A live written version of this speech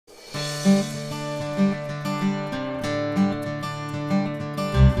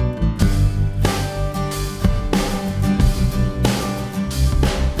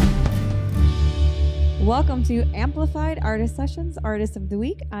Welcome to Amplified Artist Sessions, Artist of the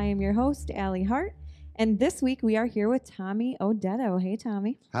Week. I am your host, Ally Hart, and this week we are here with Tommy Odetto. Hey,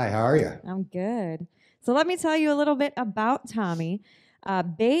 Tommy. Hi, how are you? I'm good. So let me tell you a little bit about Tommy.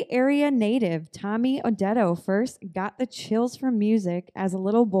 Bay Area native Tommy Odetto first got the chills from music as a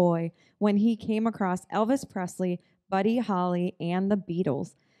little boy when he came across Elvis Presley, Buddy Holly, and the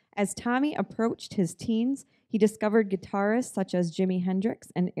Beatles. As Tommy approached his teens, he discovered guitarists such as Jimi Hendrix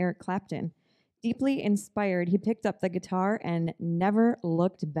and Eric Clapton. Deeply inspired, he picked up the guitar and never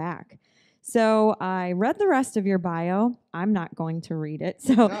looked back. So I read the rest of your bio. I'm not going to read it.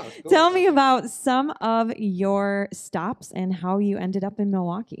 So Cool. Tell me about some of your stops and how you ended up in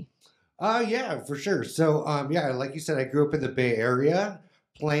Milwaukee. Yeah, for sure. So, like you said, I grew up in the Bay Area.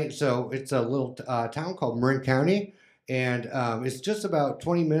 So it's a little town called Marin County, and it's just about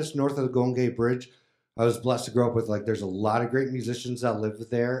 20 minutes north of the Golden Gate Bridge. I was blessed to grow up with, there's a lot of great musicians that live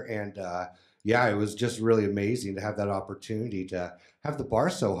there, and it was just really amazing to have that opportunity to have the bar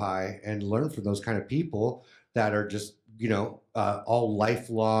so high and learn from those kind of people that are just, all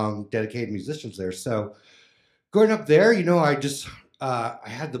lifelong dedicated musicians there. So growing up there, I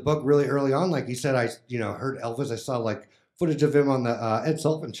had the bug really early on. Like you said, I heard Elvis. I saw footage of him on the Ed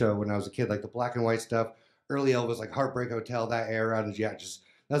Sullivan Show when I was a kid, like the black and white stuff, early Elvis, like Heartbreak Hotel, that era. And that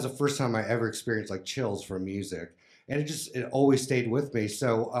was the first time I ever experienced chills from music. And it always stayed with me.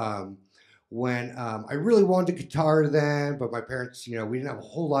 So, when I really wanted a guitar then, but my parents, we didn't have a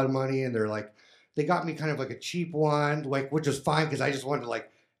whole lot of money, and they got me kind of a cheap one, which was fine because I just wanted to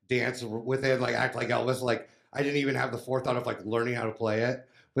dance with it, act like Elvis. I didn't even have the forethought of learning how to play it.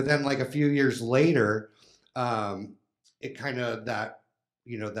 But then a few years later, it kind of that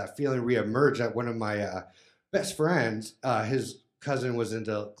feeling reemerged that one of my best friends, his cousin was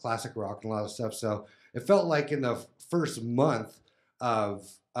into classic rock and a lot of stuff. So it felt like in the first month of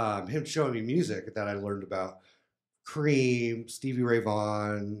him showing me music that I learned about Cream, Stevie Ray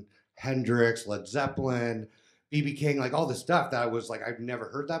Vaughan, Hendrix, Led Zeppelin, B.B. King, all this stuff that I was I've never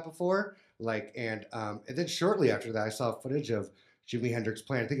heard that before. And then shortly after that, I saw footage of Jimi Hendrix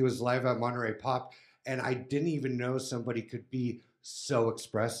playing. I think it was live at Monterey Pop, and I didn't even know somebody could be so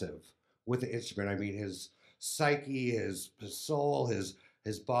expressive with the instrument. I mean, his psyche, his soul,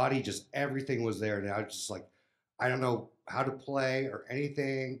 his body, just everything was there. And I was just I don't know how to play or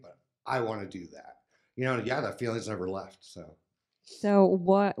anything, but I want to do that. That feeling's never left. So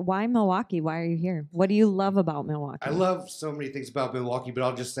why Milwaukee? Why are you here? What do you love about Milwaukee? I love so many things about Milwaukee, but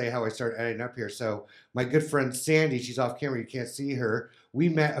I'll just say how I started ending up here. So my good friend Sandy, she's off camera. You can't see her. We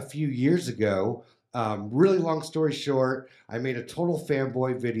met a few years ago. Really long story short, I made a total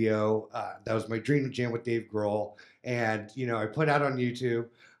fanboy video. That was my dream to jam with Dave Grohl. And, I put out on YouTube.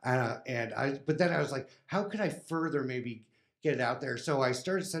 But then I was like, how could I further maybe get it out there? So I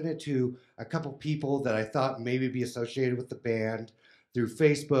started sending it to a couple people that I thought maybe be associated with the band through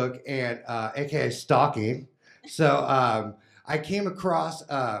Facebook and aka stalking. So I came across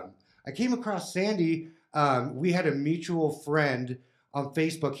Sandy. We had a mutual friend on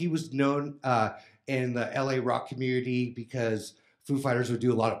Facebook. He was known in the LA rock community because Foo Fighters would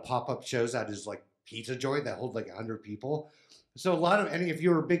do a lot of pop-up shows at his pizza joint that hold 100 people. So if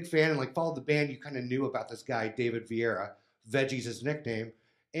you were a big fan and followed the band, you kind of knew about this guy, David Vieira. Veggie's his nickname.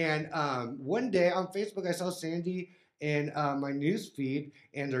 And one day on Facebook, I saw Sandy in my news feed,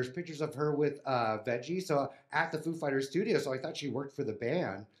 and there's pictures of her with Veggie. So at the Foo Fighters studio, so I thought she worked for the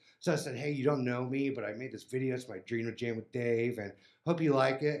band. So I said, hey, you don't know me, but I made this video. It's my dream to jam with Dave, and hope you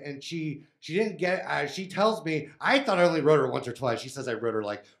like it. And she didn't get it. She tells me, I thought I only wrote her once or twice. She says I wrote her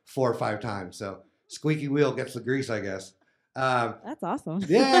 4 or 5 times. So squeaky wheel gets the grease, I guess. That's awesome.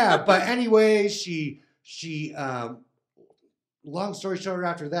 Yeah, but anyway, she long story short,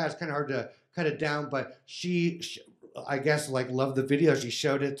 after that, it's kind of hard to cut it down, but she I guess, loved the video. She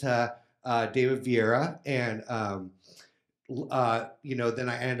showed it to David Vieira, and then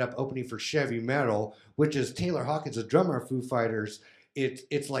I ended up opening for Chevy Metal, which is Taylor Hawkins, a drummer of Foo Fighters. It's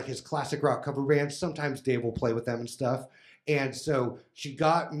his classic rock cover band. Sometimes Dave will play with them and stuff. And so she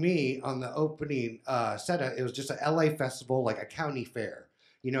got me on the opening set. It was just an LA festival, a county fair.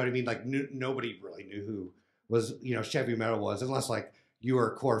 You know what I mean? Nobody really knew who was, Chevy Metal was, unless you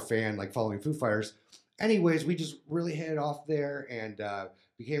were a core fan, following Foo Fighters. Anyways, we just really hit it off there and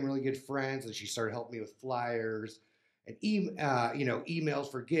became really good friends. And she started helping me with flyers and emails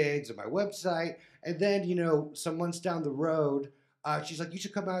for gigs and my website. And then, some months down the road, she's like, you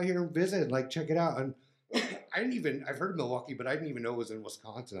should come out here and visit, check it out. And I've heard of Milwaukee, but I didn't even know it was in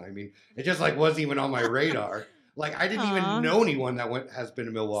Wisconsin. I mean, it just wasn't even on my radar. I didn't even know anyone that has been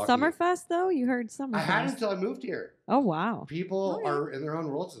to Milwaukee. Summerfest, though? You heard Summerfest. I hadn't until I moved here. Oh, wow. People are in their own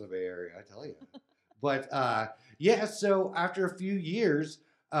worlds in the Bay Area, I tell you. But yeah, so after a few years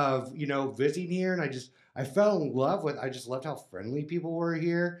of visiting here, and I fell in love with. I just loved how friendly people were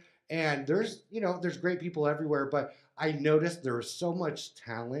here, and there's great people everywhere. But I noticed there was so much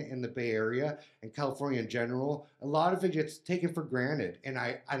talent in the Bay Area and California in general. A lot of it gets taken for granted, and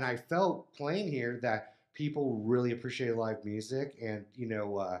I felt playing here that people really appreciate live music, and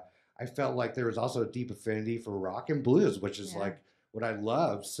I felt like there was also a deep affinity for rock and blues, which is Yeah. like what I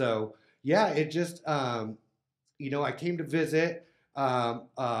love. So yeah, it just I came to visit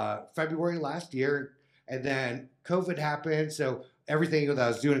February last year, and then COVID happened, so everything that I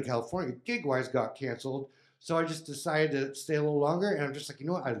was doing in California, gig wise, got canceled. So I just decided to stay a little longer, and I'm just like,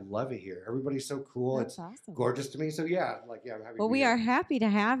 I love it here. Everybody's so cool. That's It's awesome. gorgeous to me. So yeah, I'm happy Well, to be we are here. happy to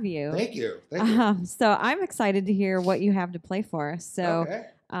have you. Thank you. Thank you. So I'm excited to hear what you have to play for us. So Okay.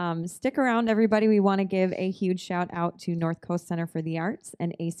 stick around, everybody. We want to give a huge shout out to North Coast Center for the Arts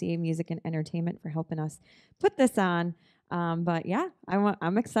and ACA Music and Entertainment for helping us put this on. But yeah,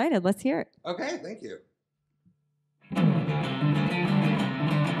 I'm excited. Let's hear it. Okay. Thank you.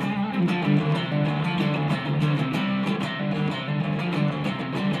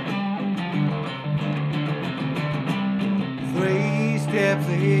 Three steps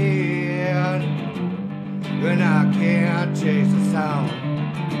ahead, and I can't chase the sound.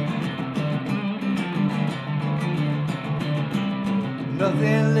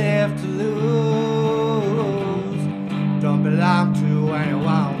 Nothing left to lose, don't belong to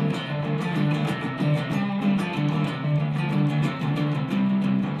anyone.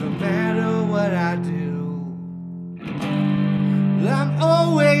 No matter what I do, I'm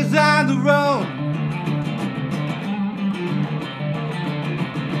always on the road.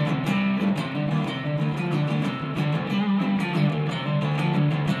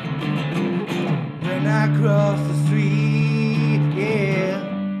 When I cross the street, yeah,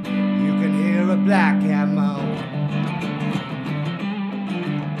 you can hear a black cat moan.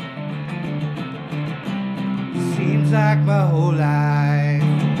 Seems like my whole life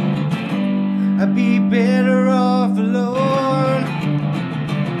I'd be better off alone.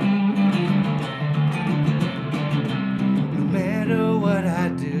 No matter what I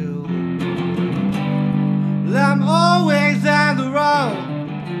do, I'm always on the road.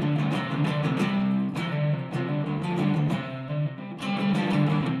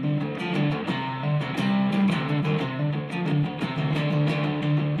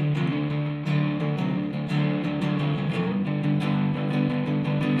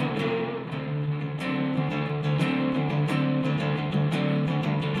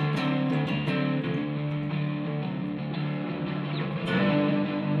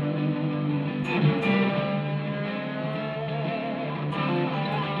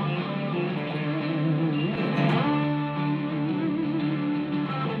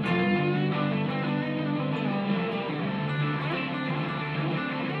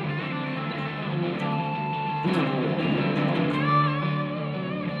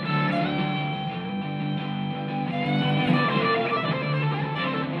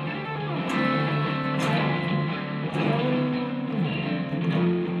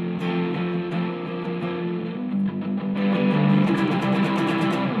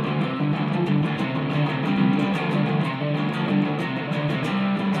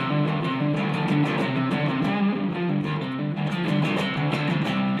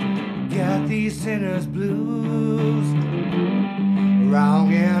 Got these sinner's blues,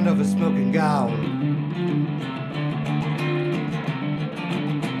 wrong end of a smoking gown.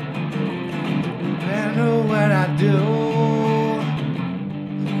 I know what I do,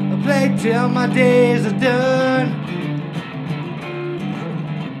 I play till my days are done.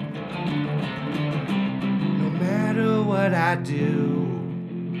 No matter what I do,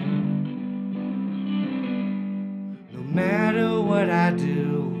 no matter what I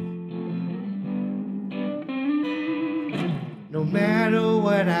do, no matter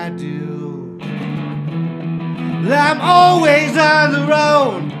what I do, I'm always on the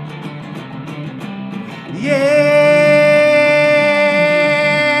road. Yeah.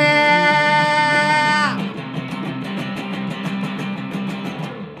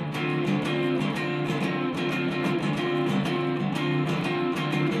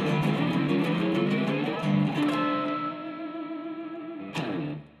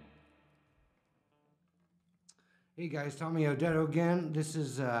 Hey guys, Tommy Odetto again. This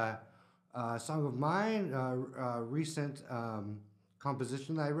is a song of mine, a recent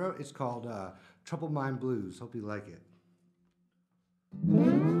composition that I wrote. It's called Troubled Mind Blues. Hope you like it.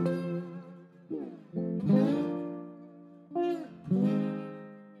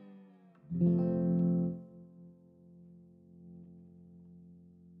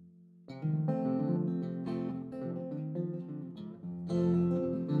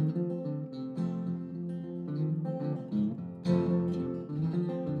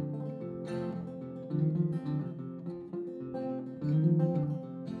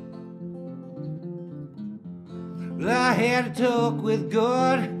 had a talk with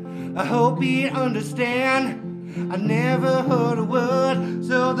God. I hope he'd understand. I never heard a word,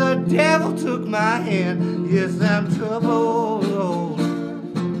 so the devil took my hand. Yes, I'm troubled,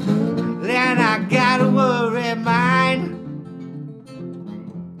 and I got a worried mind.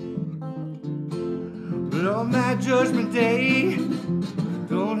 But on my judgment day,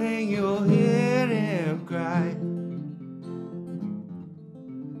 don't hang your head and cry.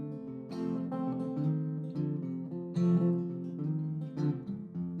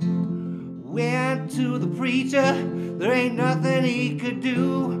 Went to the preacher, there ain't nothing he could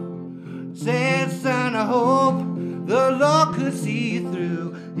do. Said, son, I hope the Lord could see you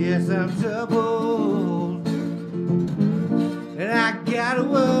through. Yes, I'm troubled, and I got a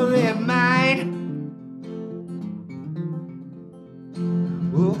worried mind.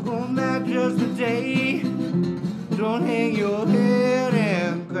 Oh, on that judgment day, don't hang your head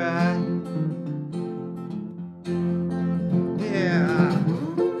and cry. Yeah.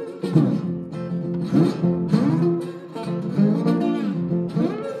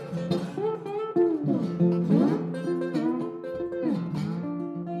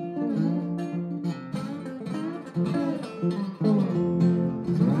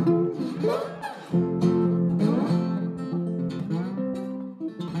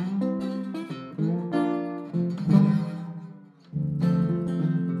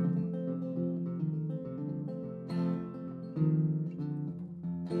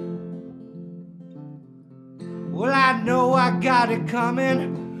 Well, I know I got it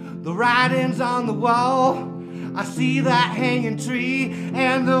coming. The writing's on the wall. I see that hanging tree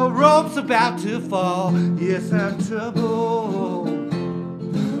and the rope's about to fall. Yes, I'm troubled,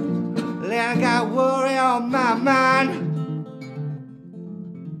 and I got worry on my mind.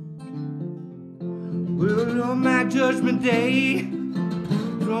 Well, on my judgment day,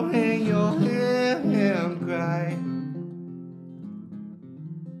 don't hang your head and cry.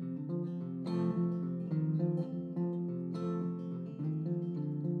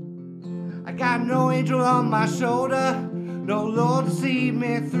 I got no angel on my shoulder, no Lord to see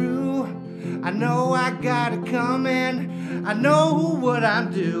me through. I know I got it coming, I know what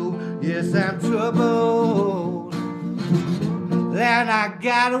I'm due. Yes, I'm troubled, and I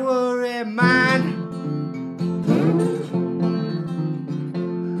got a worried mind.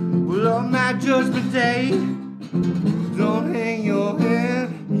 Well, on my judgment day, don't hang your head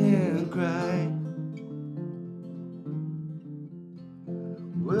and cry.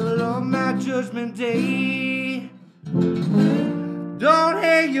 Well, on my judgment day, don't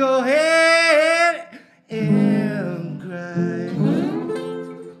hang your head